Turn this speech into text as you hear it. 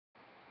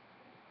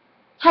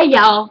Hey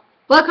y'all,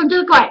 welcome to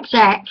the Quack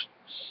Shack.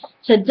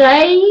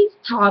 Today's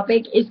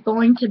topic is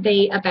going to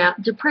be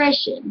about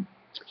depression.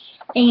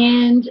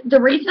 And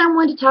the reason I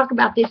wanted to talk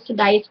about this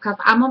today is because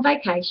I'm on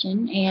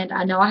vacation and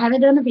I know I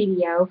haven't done a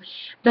video,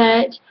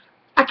 but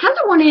I kind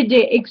of wanted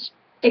to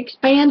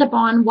expand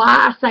upon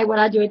why I say what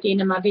I do at the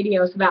end of my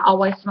videos about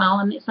always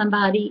smiling at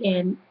somebody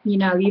and, you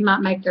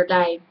might make their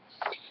day.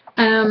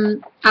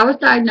 I was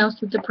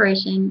diagnosed with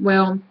depression.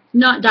 Well,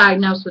 not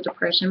diagnosed with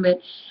depression, but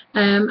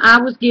I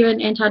was given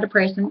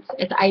antidepressants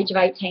at the age of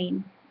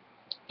 18.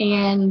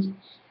 And,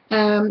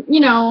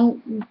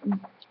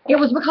 it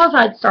was because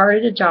I'd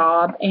started a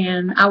job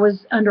and I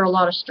was under a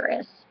lot of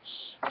stress.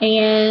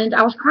 And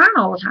I was crying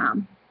all the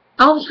time.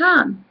 All the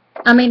time.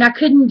 I mean, I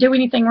couldn't do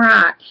anything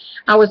right.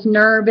 I was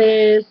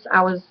nervous.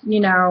 I was,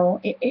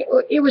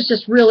 it was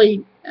just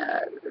really,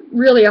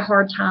 really a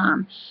hard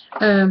time.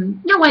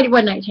 No, wait, it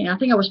wasn't 18. I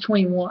think I was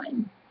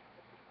 21.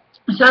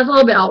 So I was a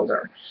little bit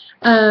older.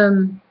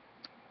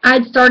 I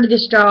had started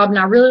this job, and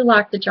I really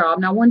liked the job,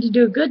 and I wanted to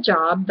do a good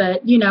job,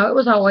 but, it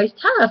was always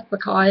tough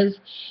because,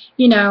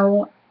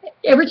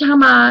 every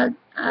time I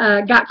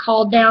got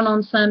called down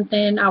on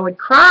something, I would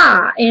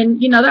cry,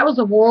 and, that was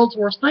the world's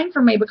worst thing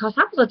for me because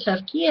I was a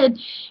tough kid.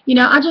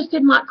 I just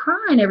didn't like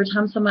crying every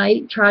time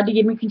somebody tried to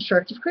give me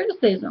constructive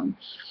criticism.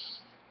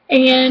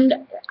 And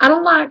I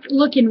don't like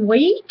looking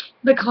weak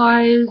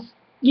because,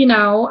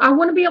 I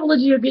want to be able to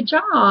do a good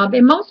job.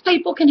 And most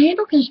people can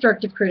handle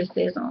constructive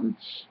criticism.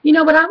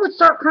 But I would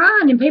start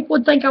crying and people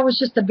would think I was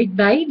just a big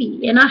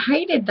baby. And I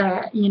hated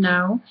that,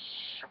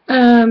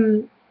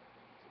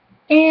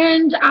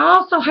 And I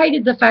also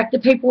hated the fact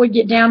that people would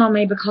get down on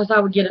me because I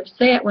would get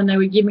upset when they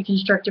would give me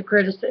constructive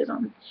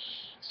criticism.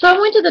 So I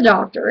went to the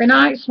doctor and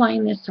I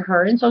explained this to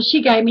her. And so she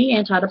gave me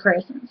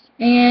antidepressants.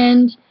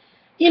 And,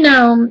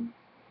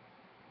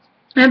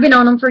 I've been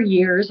on them for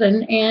years.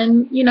 And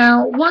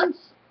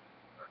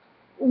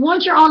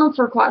once you're on them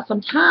for quite some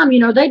time,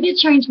 they did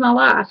change my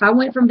life. I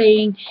went from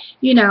being,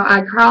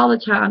 I'd cry all the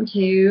time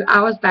to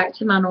I was back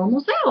to my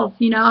normal self.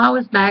 I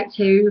was back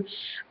to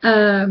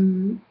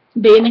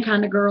being the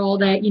kind of girl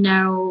that,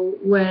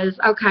 was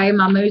okay.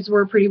 My moods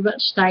were pretty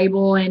much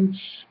stable and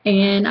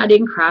I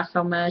didn't cry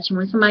so much. And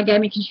when somebody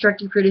gave me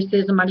constructive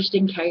criticism, I just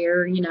didn't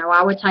care.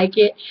 I would take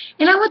it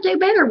and I would do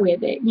better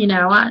with it.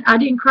 I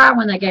didn't cry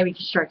when they gave me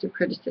constructive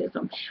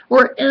criticism,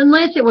 or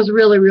unless it was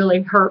really,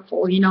 really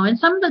hurtful, and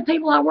some of the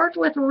people I worked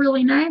with were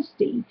really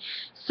nasty.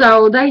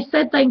 So they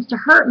said things to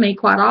hurt me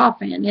quite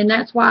often, and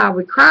that's why I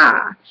would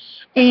cry.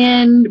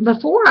 And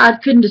before I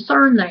couldn't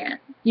discern that,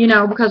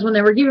 because when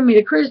they were giving me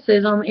the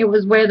criticism, it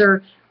was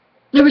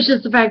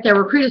just the fact they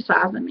were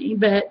criticizing me.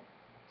 But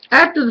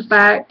after the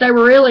fact, they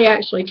were really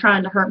actually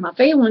trying to hurt my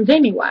feelings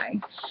anyway.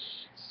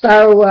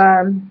 So,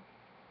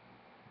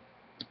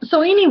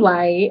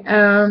 anyway,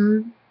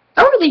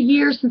 over the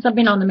years since I've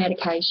been on the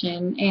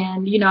medication,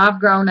 and, I've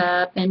grown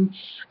up, and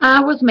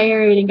I was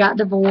married and got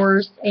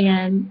divorced,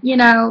 and,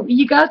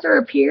 you go through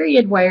a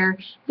period where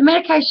the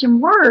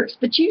medication works,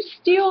 but you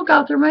still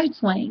go through mood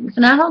swings,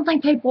 and I don't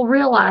think people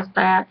realize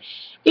that.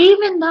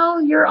 Even though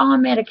you're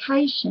on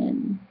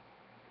medication,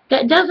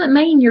 that doesn't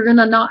mean you're going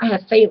to not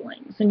have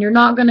feelings, and you're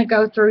not going to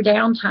go through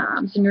down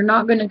times, and you're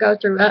not going to go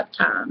through up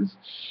times.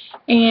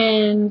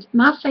 And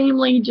my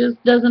family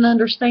just doesn't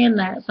understand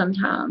that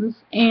sometimes.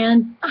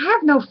 And I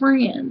have no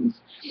friends.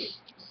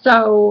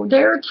 So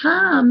there are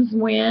times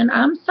when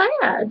I'm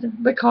sad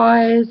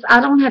because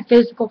I don't have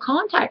physical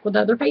contact with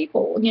other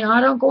people. I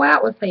don't go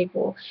out with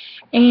people.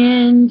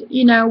 And,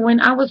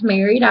 when I was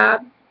married, I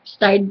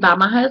stayed by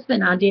my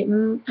husband. I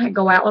didn't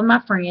go out with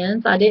my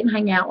friends. I didn't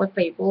hang out with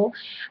people.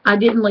 I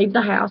didn't leave the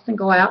house and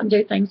go out and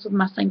do things with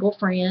my single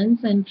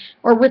friends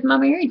or with my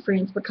married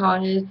friends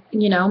because,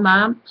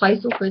 my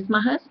place was with my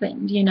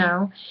husband,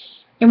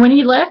 And when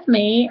he left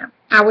me,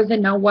 I was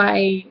in no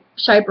way,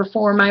 shape, or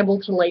form able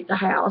to leave the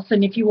house.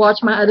 And if you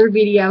watch my other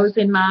videos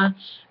in my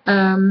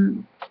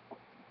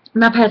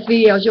past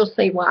videos, you'll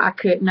see why I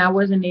couldn't. I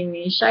wasn't in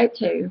any shape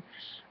to.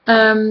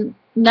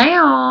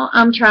 Now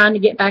I'm trying to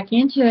get back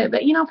into it,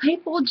 but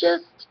people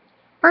just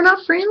are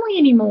not friendly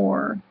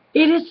anymore.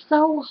 It is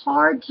so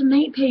hard to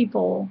meet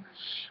people.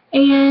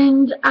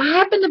 And I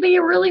happen to be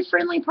a really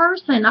friendly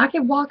person. I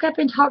can walk up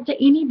and talk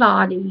to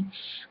anybody.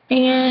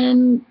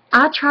 And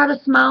I try to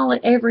smile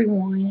at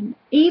everyone,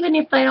 even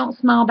if they don't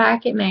smile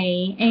back at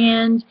me.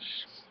 And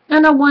I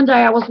know one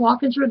day I was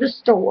walking through the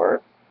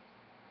store.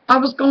 I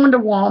was going to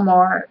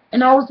Walmart,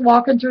 and I was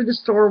walking through the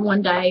store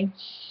one day.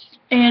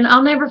 And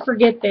I'll never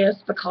forget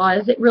this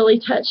because it really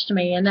touched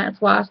me, and that's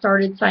why I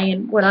started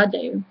saying what I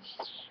do.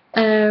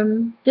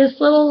 This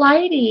little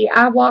lady,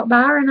 I walked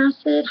by her and I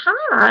said,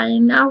 hi,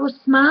 and I was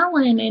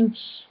smiling, and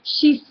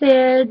she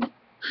said,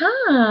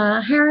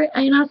 hi,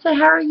 and I said,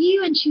 how are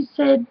you? And she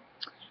said,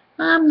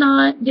 I'm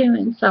not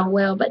doing so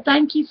well, but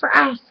thank you for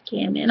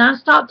asking. And I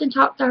stopped and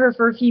talked to her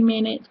for a few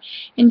minutes,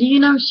 and do you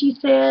know, she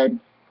said,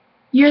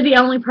 you're the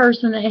only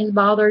person that has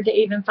bothered to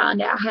even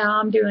find out how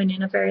I'm doing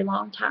in a very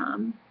long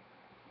time.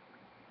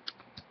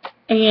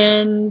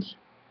 And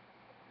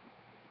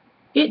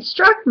it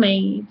struck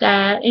me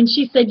that, and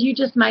she said, you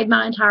just made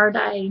my entire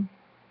day.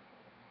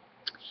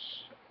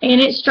 And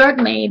it struck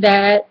me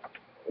that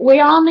we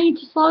all need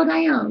to slow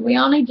down. We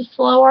all need to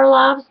slow our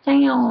lives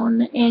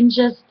down and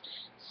just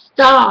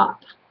stop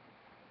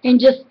and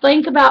just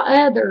think about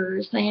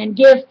others and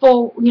give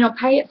full,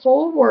 pay it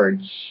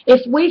forward.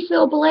 If we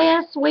feel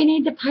blessed, we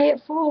need to pay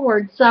it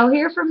forward. So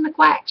here from the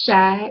Quack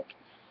Shack,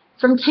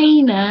 from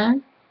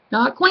Tina,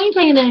 not Queen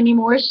Tina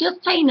anymore, it's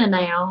just Tina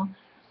now.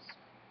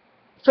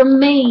 From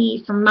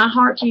me, from my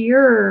heart to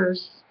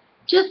yours,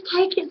 just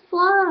take it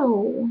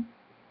slow.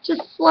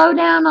 Just slow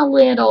down a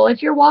little.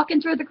 If you're walking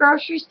through the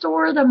grocery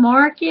store, the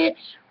market,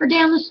 or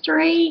down the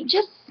street,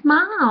 just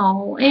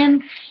smile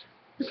and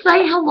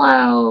say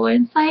hello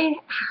and say,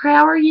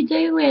 how are you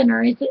doing?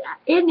 Or isn't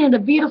it a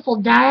beautiful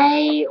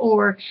day?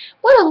 Or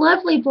what a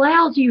lovely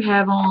blouse you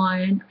have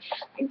on.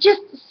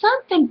 Just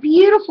something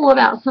beautiful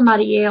about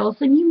somebody else,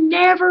 and you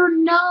never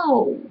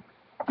know.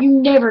 You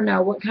never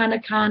know what kind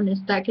of kindness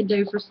that could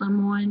do for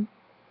someone.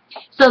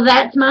 So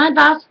that's my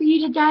advice for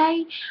you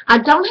today. I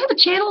don't have a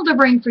channel to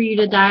bring for you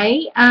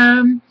today,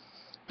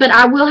 but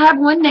I will have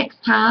one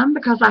next time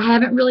because I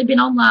haven't really been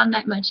online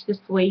that much this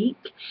week.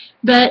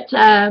 But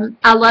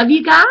I love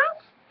you guys,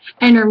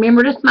 and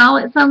remember to smile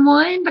at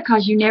someone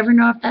because you never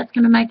know if that's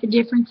going to make a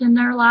difference in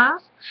their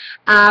life.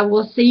 I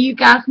will see you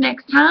guys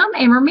next time,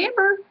 and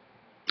remember,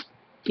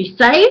 be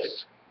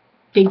safe,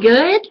 be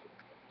good,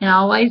 and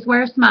always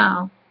wear a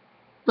smile.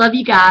 Love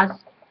you guys.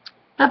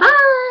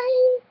 Bye-bye.